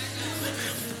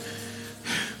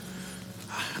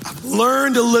 I've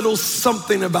learned a little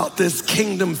something about this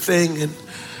kingdom thing,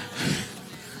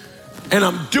 and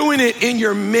I'm doing it in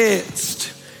your midst.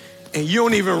 And you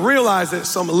don't even realize it,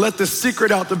 so I'm gonna let the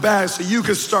secret out the bag so you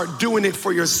can start doing it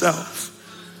for yourself.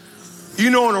 You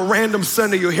know, on a random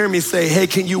Sunday, you'll hear me say, hey,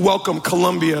 can you welcome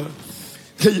Columbia?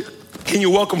 Can you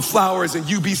welcome Flowers and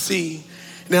UBC?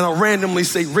 And then I'll randomly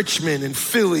say Richmond and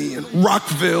Philly and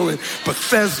Rockville and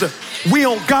Bethesda. We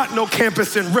don't got no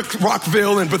campus in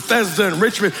Rockville and Bethesda and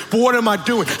Richmond, but what am I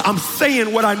doing? I'm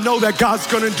saying what I know that God's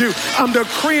gonna do. I'm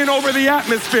decreeing over the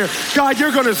atmosphere. God,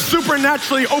 you're gonna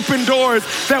supernaturally open doors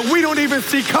that we don't even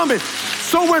see coming.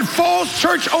 So when Falls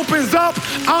Church opens up,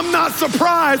 I'm not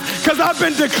surprised because I've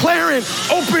been declaring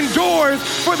open doors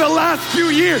for the last few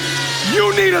years.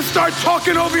 You need to start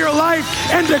talking over your life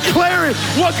and declaring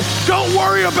what. Don't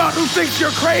worry about who thinks you're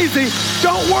crazy.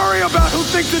 Don't worry about who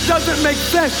thinks it doesn't make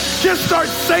sense. Just start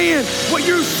saying what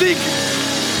you seek.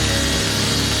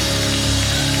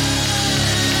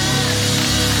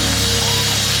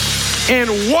 And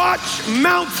watch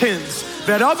mountains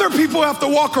that other people have to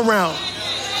walk around.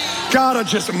 Gotta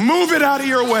just move it out of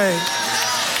your way.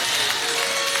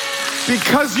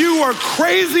 Because you are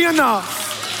crazy enough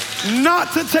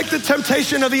not to take the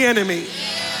temptation of the enemy.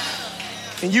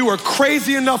 And you are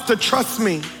crazy enough to trust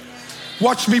me.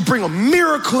 Watch me bring a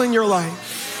miracle in your life.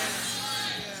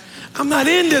 I'm not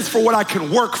in this for what I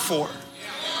can work for.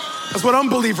 That's what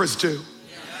unbelievers do.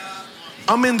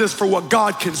 I'm in this for what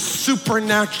God can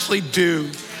supernaturally do.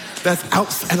 That's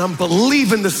outside, and I'm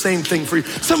believing the same thing for you.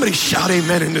 Somebody shout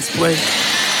amen in this place.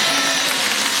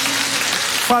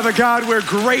 Father God, we're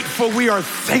grateful. We are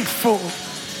thankful.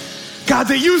 God,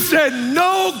 that you said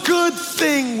no good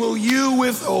thing will you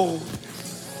withhold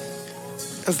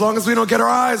as long as we don't get our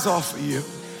eyes off of you.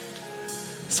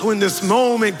 So in this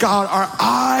moment, God, our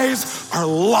eyes are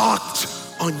locked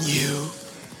on you.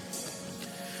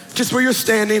 Just where you're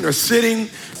standing or sitting,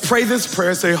 pray this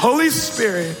prayer. Say, Holy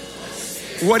Spirit,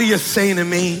 what are you saying to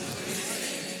me?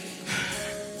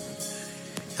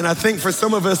 And I think for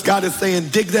some of us, God is saying,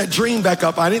 dig that dream back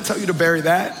up. I didn't tell you to bury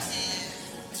that.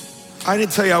 I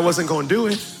didn't tell you I wasn't going to do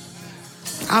it.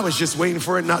 I was just waiting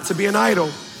for it not to be an idol.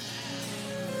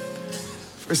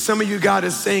 For some of you, God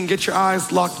is saying, get your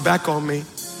eyes locked back on me.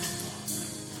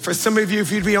 For some of you,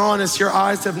 if you'd be honest, your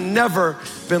eyes have never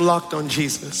been locked on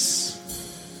Jesus.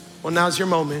 Well, now's your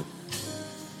moment.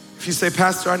 If you say,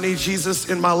 Pastor, I need Jesus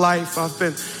in my life. I've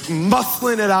been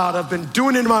muscling it out. I've been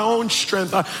doing it in my own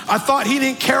strength. I thought he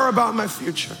didn't care about my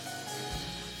future.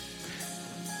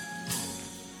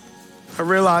 I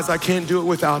realize I can't do it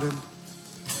without him.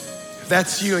 If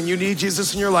that's you and you need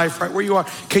Jesus in your life right where you are,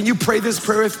 can you pray this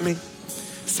prayer with me?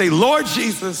 Say, Lord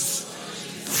Jesus,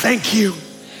 thank you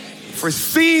for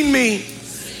seeing me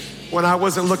when I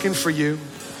wasn't looking for you.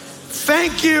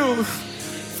 Thank you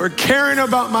for caring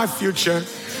about my future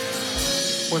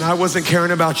when I wasn't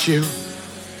caring about you.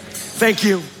 Thank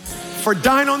you for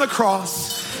dying on the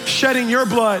cross, shedding your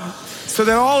blood so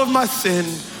that all of my sin,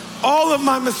 all of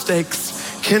my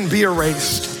mistakes can be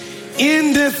erased.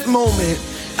 In this moment,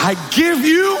 I give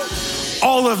you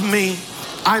all of me.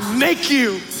 I make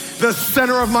you the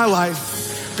center of my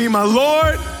life. Be my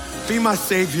Lord, be my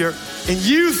Savior, and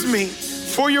use me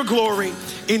for your glory.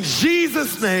 In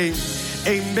Jesus' name,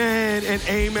 amen and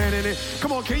amen. And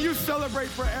come on, can you celebrate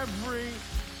for every